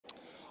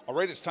All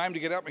right, it's time to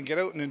get up and get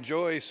out and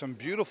enjoy some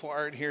beautiful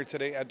art here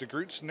today at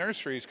DeGroot's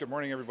Nurseries. Good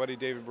morning, everybody.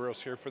 David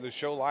Burrows here for the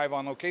show live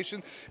on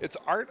location. It's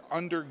Art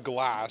Under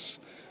Glass,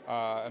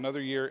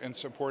 another year in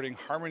supporting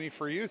Harmony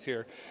for Youth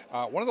here.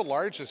 One of the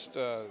largest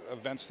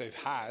events they've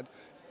had.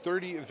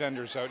 30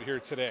 vendors out here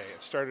today.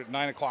 It started at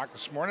 9 o'clock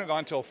this morning on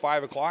until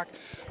 5 o'clock.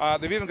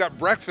 They've even got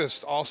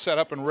breakfast all set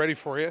up and ready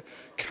for you.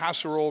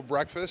 Casserole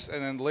breakfast,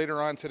 and then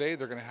later on today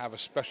they're going to have a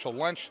special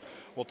lunch.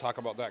 We'll talk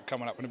about that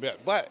coming up in a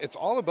bit. But it's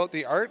all about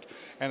the art,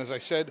 and as I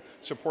said,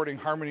 supporting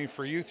Harmony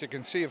for Youth. You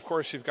can see, of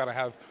course, you've got to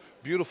have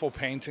beautiful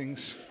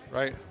paintings,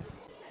 right?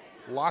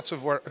 Lots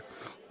of work.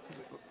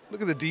 Look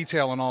at the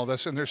detail in all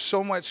this, and there's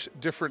so much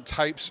different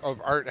types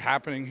of art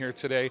happening here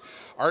today.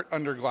 Art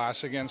Under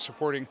Glass, again,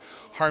 supporting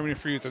Harmony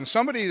for Youth. And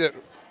somebody that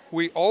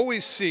we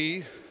always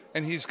see,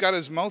 and he's got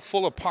his mouth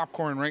full of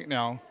popcorn right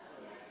now,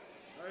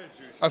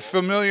 a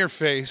familiar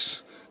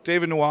face,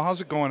 David Noel. How's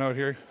it going out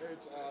here?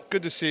 It's awesome.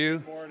 Good to see you.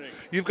 Good morning.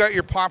 You've got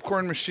your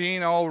popcorn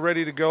machine all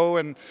ready to go,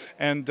 and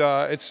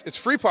it's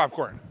free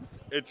popcorn.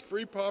 It's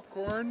free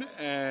popcorn,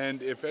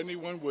 and if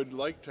anyone would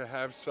like to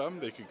have some,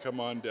 they could come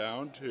on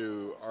down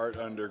to Art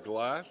Under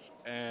Glass.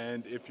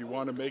 And if you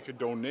want to make a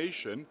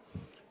donation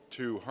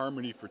to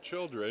Harmony for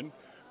Children,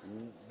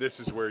 this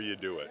is where you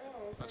do it.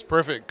 That's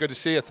perfect. Good to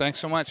see you. Thanks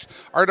so much.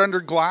 Art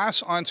Under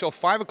Glass until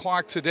 5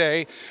 o'clock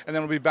today, and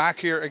then we'll be back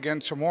here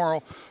again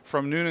tomorrow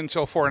from noon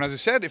until 4. And as I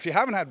said, if you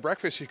haven't had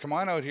breakfast, you come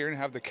on out here and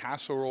have the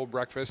casserole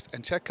breakfast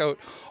and check out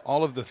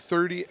all of the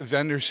 30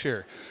 vendors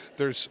here.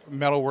 There's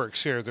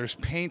metalworks here. There's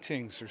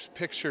paintings. There's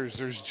pictures.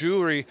 There's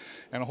jewelry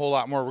and a whole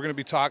lot more. We're going to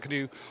be talking to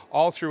you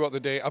all throughout the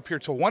day up here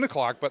till 1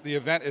 o'clock, but the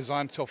event is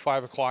on until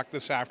 5 o'clock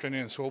this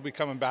afternoon. So we'll be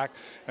coming back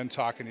and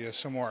talking to you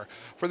some more.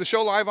 For the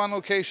show live on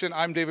location,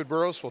 I'm David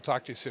Burrows. We'll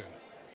talk to you soon.